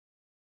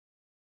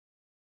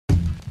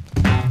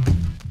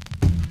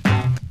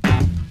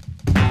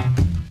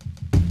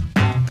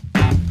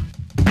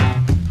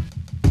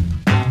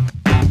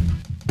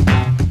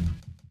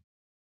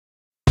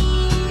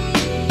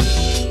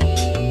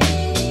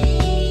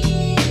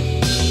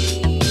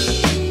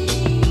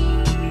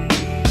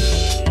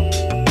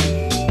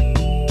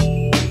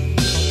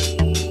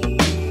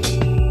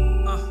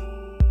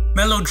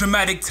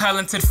dramatic,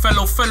 talented,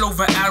 fellow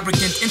over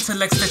arrogant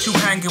intellects that you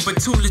hanging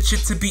with, too legit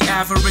to be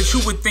average.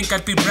 Who would think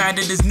I'd be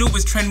branded as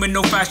newest trend with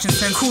no fashion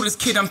sense? Coolest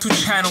kid, I'm 2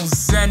 channels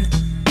zen.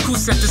 Who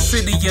set the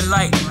city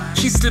alight?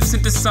 She slips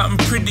into something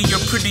pretty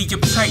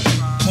uptight.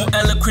 More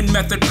eloquent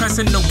method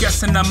present, no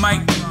guessing I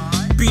might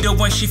be the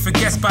one she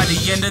forgets by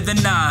the end of the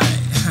night.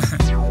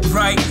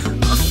 Right,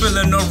 I'm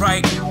feeling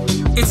alright.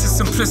 It's a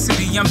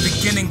simplicity I'm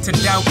beginning to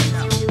doubt.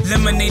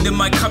 Lemonade in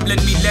my cup,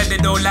 let me let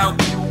it all out.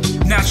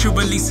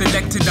 Naturally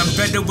selected, I'm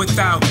better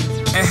without.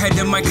 Ahead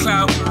of my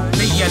cloud,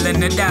 they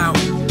yelling it out.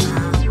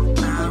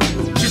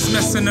 Just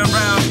messing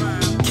around.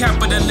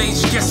 Capital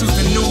H, guess who's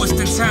the newest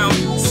in town?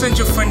 Send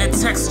your friend a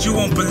text, you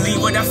won't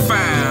believe what I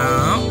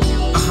found.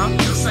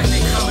 Looks like they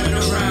coming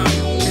around.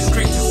 It's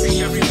great to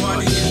see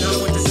everybody in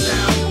love with the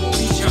sound.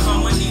 Teach your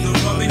Hamma, need no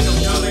rubbing, no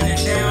dumbing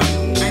it down.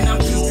 And I'm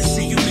pleased to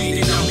see you made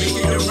it, I'll make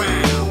it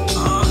around.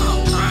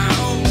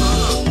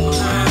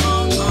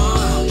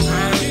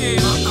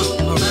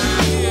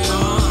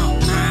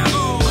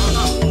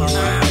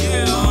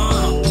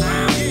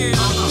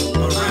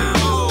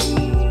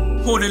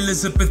 Port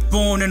Elizabeth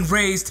born and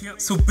raised,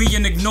 so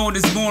being ignored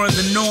is more of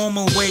the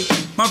normal way.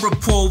 My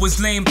rapport was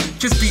lame,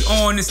 just be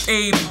honest,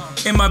 Abe.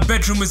 In my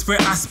bedroom is where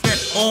I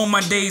spent all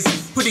my days,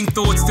 putting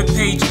thoughts to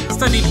page,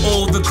 studied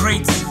all the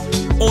greats.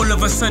 All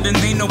of a sudden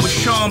they know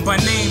Hishaam by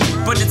name,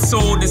 but it's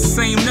all the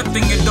same,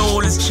 nothing at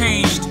all has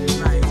changed.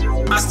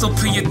 I still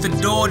pay at the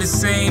door the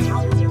same,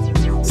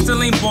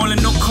 still ain't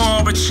ballin' no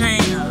car or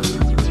chain,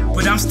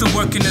 but I'm still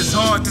working as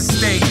hard to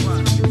stay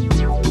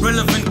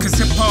relevant, cause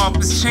hip-hop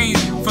has changed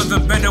for the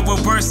better or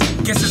worse,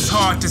 guess it's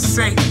hard to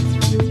say.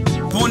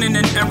 Born in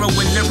an era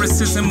when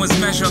lyricism was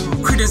measured,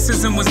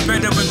 criticism was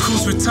better and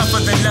crews were tougher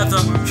than leather.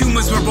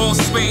 Humors were all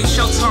suede,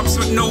 shell tops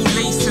with no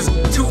laces,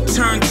 2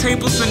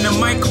 turntables and a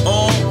mic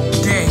all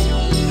day.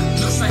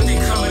 Looks like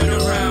they coming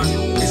around.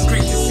 It's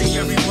great to see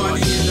everybody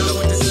in love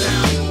with the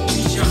sound.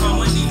 Teach your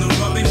Hamma, need no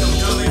rubbing, no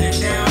dumbing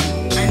it down.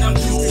 And I'm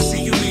pleased to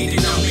see you made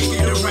it, I'll make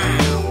it around.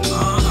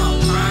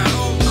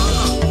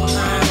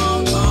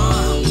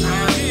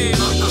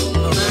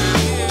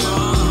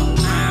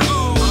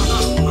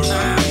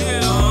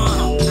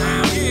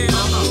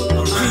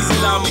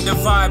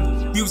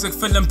 Vibe, music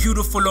feeling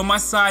beautiful on my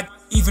side.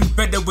 Even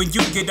better when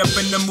you get up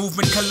and the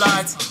movement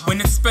collides.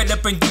 When it's sped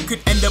up and you could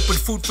end up with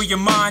food for your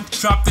mind.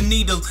 Drop the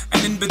needle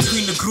and in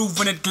between the groove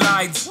when it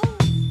glides.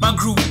 My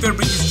groove theory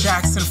is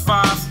Jackson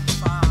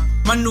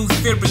 5. My new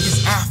theory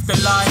is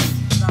afterlife.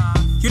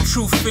 Your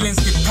true feelings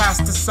get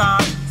passed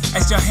aside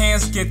as your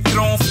hands get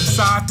thrown from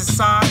side to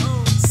side,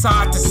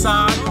 side to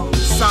side,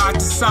 side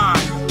to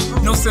side.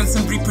 No sense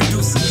in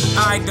reproducing the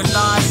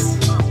idolized.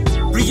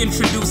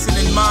 Reintroducing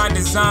in my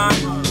design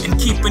and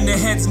keeping the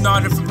heads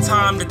nodding from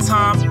time to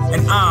time.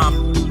 And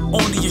I'm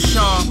only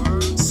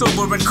Hishaam,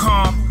 sober and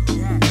calm,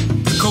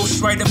 the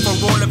ghostwriter for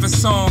all of his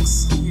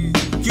songs.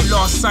 You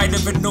lost sight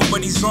of it,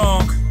 nobody's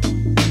wrong.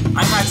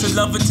 I had to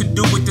love it to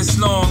do it this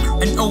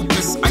long. An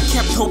opus, I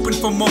kept hoping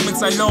for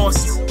moments I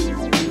lost,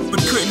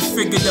 but couldn't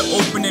figure the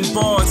opening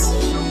bars.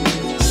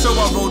 So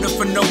I wrote it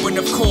for no one,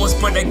 of course,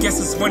 but I guess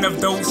it's one of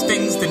those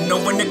things that no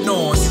one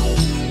ignores.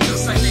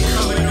 Looks like they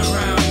coming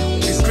around.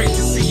 It's great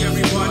to see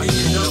everybody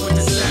in love with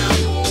the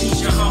sound.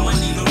 Teach your Hamma,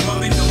 need no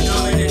rubbing, no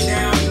dumbing it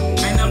down.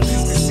 And I'm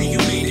pleased to see you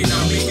made it,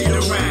 I'll make it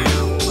around.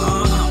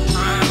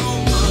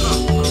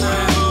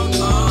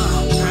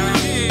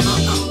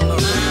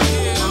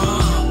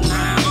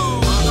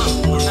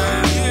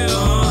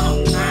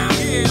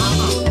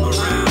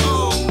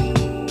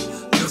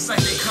 Looks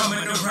like they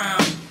coming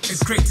around.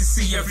 It's great to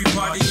see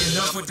everybody in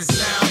love with the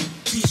sound.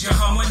 Teach your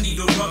Hamma, need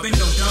no rubbing,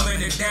 no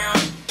dumbing it down.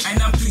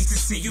 And I'm pleased to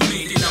see you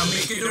made it, I'll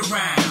make it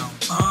around.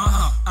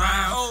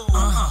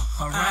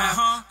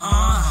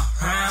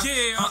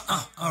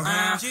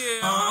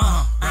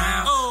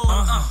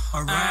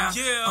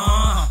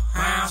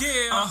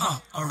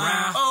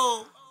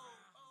 Around.